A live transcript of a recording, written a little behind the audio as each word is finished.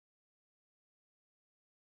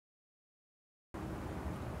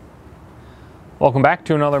Welcome back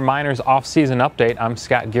to another Miners off-season update. I'm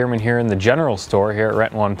Scott Gierman here in the general store here at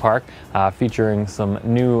Renton One Park, featuring some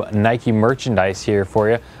new Nike merchandise here for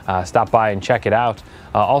you. Stop by and check it out.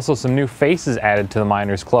 Also some new faces added to the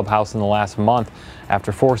Miners clubhouse in the last month.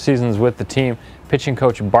 After 4 seasons with the team, pitching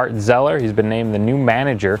coach Bart Zeller, he's been named the new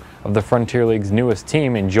manager of the Frontier League's newest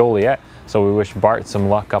team in Joliet. So we wish Bart some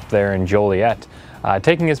luck up there in Joliet.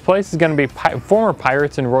 Taking his place is going to be former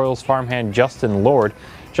Pirates and Royals farmhand Justin Lord.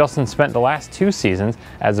 Justin spent the last 2 seasons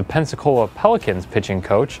as a Pensacola Pelicans pitching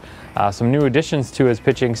coach. Some new additions to his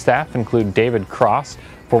pitching staff include David Cross,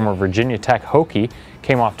 former Virginia Tech Hokie,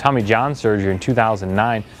 came off Tommy John surgery in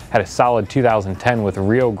 2009, had a solid 2010 with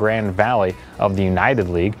Rio Grande Valley of the United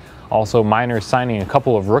League. Also, Miners signing a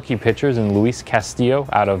couple of rookie pitchers in Luis Castillo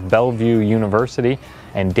out of Bellevue University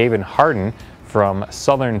and David Harden from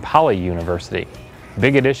Southern Poly University.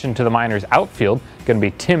 Big addition to the Miners outfield going to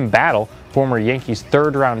be Tim Battle, former Yankees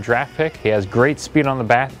 3rd-round draft pick. He has great speed on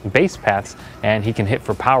the base paths, and he can hit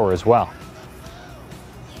for power as well.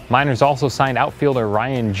 Miners also signed outfielder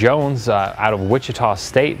Ryan Jones out of Wichita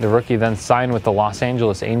State. The rookie then signed with the Los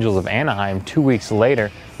Angeles Angels of Anaheim 2 weeks later.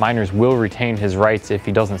 Miners will retain his rights if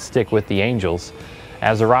he doesn't stick with the Angels.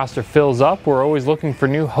 As the roster fills up, we're always looking for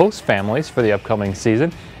new host families for the upcoming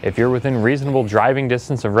season. If you're within reasonable driving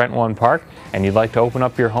distance of Renton One Park and you'd like to open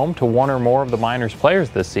up your home to one or more of the Miners players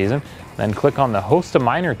this season, then click on the Host a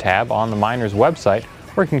Miner tab on the Miners website,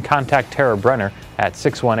 or you can contact Tara Brenner at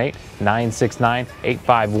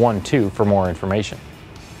 618-969-8512 for more information.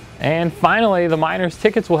 And finally, the Miners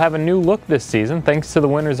tickets will have a new look this season thanks to the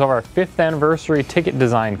winners of our 5th anniversary ticket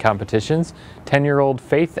design competitions. 10-year-old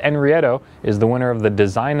Faith Enrieto is the winner of the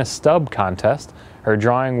Design a Stub contest. Her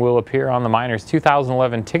drawing will appear on the Miners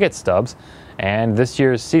 2011 ticket stubs. And this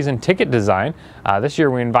year's season ticket design, this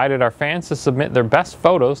year we invited our fans to submit their best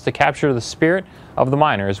photos to capture the spirit of the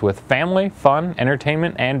Miners with family, fun,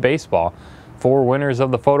 entertainment, and baseball. 4 winners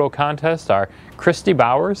of the photo contest are Christy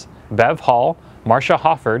Bowers, Bev Hall, Marcia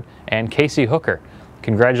Hofford, and Casey Hooker.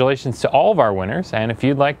 Congratulations to all of our winners, and if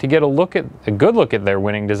you'd like to get a good look at their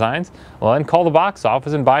winning designs, well, then call the box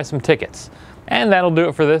office and buy some tickets. And that'll do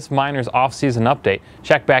it for this Miners off-season update.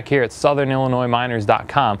 Check back here at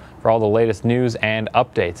southernillinoisminers.com for all the latest news and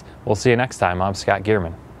updates. We'll see you next time. I'm Scott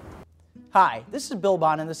Gierman. Hi, this is Bill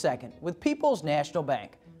Bonin II with People's National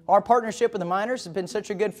Bank. Our partnership with the Miners has been such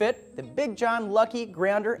a good fit that Big John, Lucky,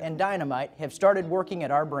 Grounder, and Dynamite have started working at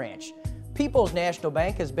our branch. People's National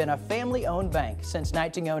Bank has been a family-owned bank since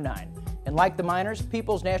 1909. And like the Miners,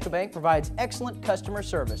 People's National Bank provides excellent customer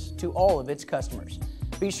service to all of its customers.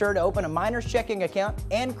 Be sure to open a Miners checking account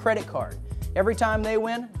and credit card. Every time they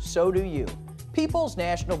win, so do you. People's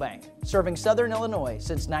National Bank, serving Southern Illinois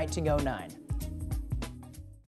since 1909.